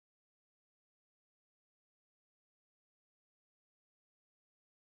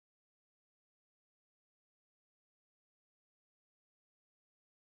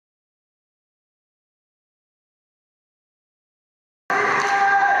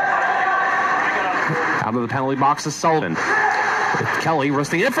Out of the penalty box is Sullivan. Kelly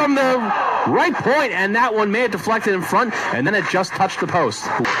wristing it from the right point, and that one may have deflected in front, and then it just touched the post.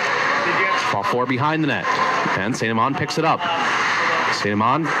 Ball 4 behind the net, and St. Amand picks it up. St.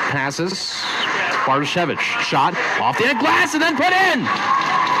 Amand passes. Bartoshevich shot off the glass and then put in.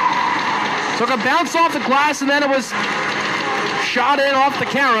 Took a bounce off the glass, and then it was shot in off the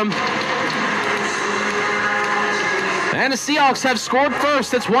carom. And the Seahawks have scored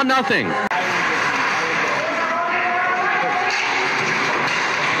first. It's 1-0.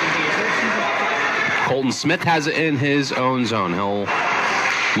 Colton Smith has it in his own zone. He'll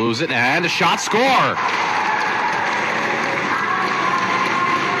lose it, and a shot, score.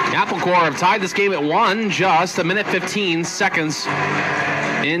 Applecore have tied this game at 1, just a minute 15 seconds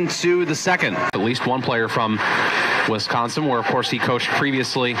into the second. At least one player from Wisconsin, where of course he coached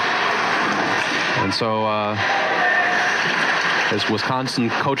previously. And so his Wisconsin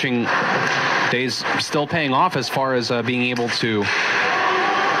coaching days still paying off as far as being able to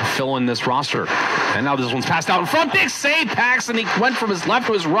fill in this roster. And now this one's passed out in front. Big save, Paxton. He went from his left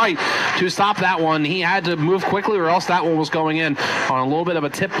to his right to stop that one. He had to move quickly or else that one was going in on a little bit of a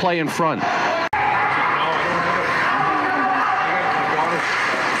tip play in front.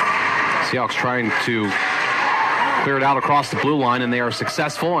 Seahawks trying to clear it out across the blue line, and they are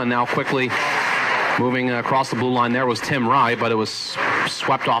successful. And now quickly moving across the blue line there was Tim Rye, but it was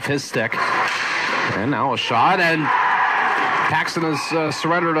swept off his stick. And now a shot, and Paxton has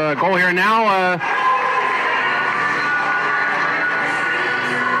surrendered a goal here now.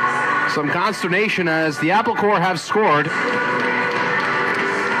 Some consternation as the Applecore have scored.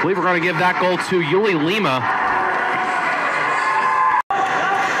 I believe we're going to give that goal to Yuli Lima.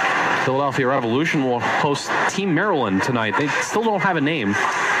 Philadelphia Revolution will host Team Maryland tonight. They still don't have a name.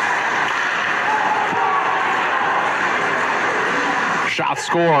 Shot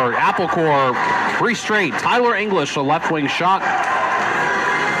score. Applecore 3 straight. Tyler English, a left wing shot.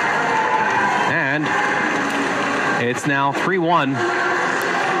 And it's now 3-1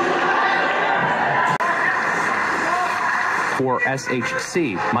 for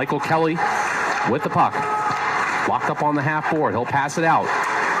SHC. Michael Kelly with the puck. Locked up on the half board. He'll pass it out.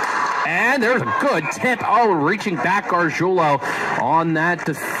 And there's a good tip. Oh, reaching back Gargiulo on that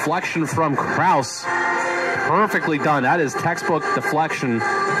deflection from Kraus. Perfectly done. That is textbook deflection.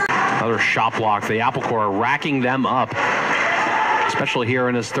 Another shot block. The Applecore racking them up, especially here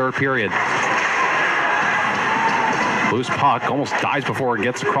in this third period. Loose puck almost dies before it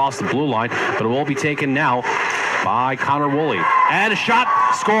gets across the blue line, but it will be taken now by Connor Woolley. And a shot,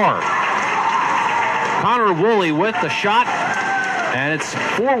 score. Connor Woolley with the shot, and it's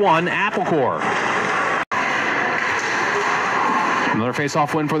 4-1 Applecore. Another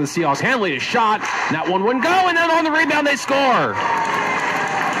face-off win for the Seahawks. Hanley, a shot. That one wouldn't go, and then on the rebound they score.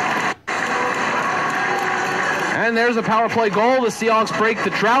 And there's a power play goal. The Seahawks break the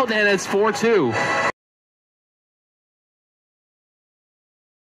drought, and it's 4-2.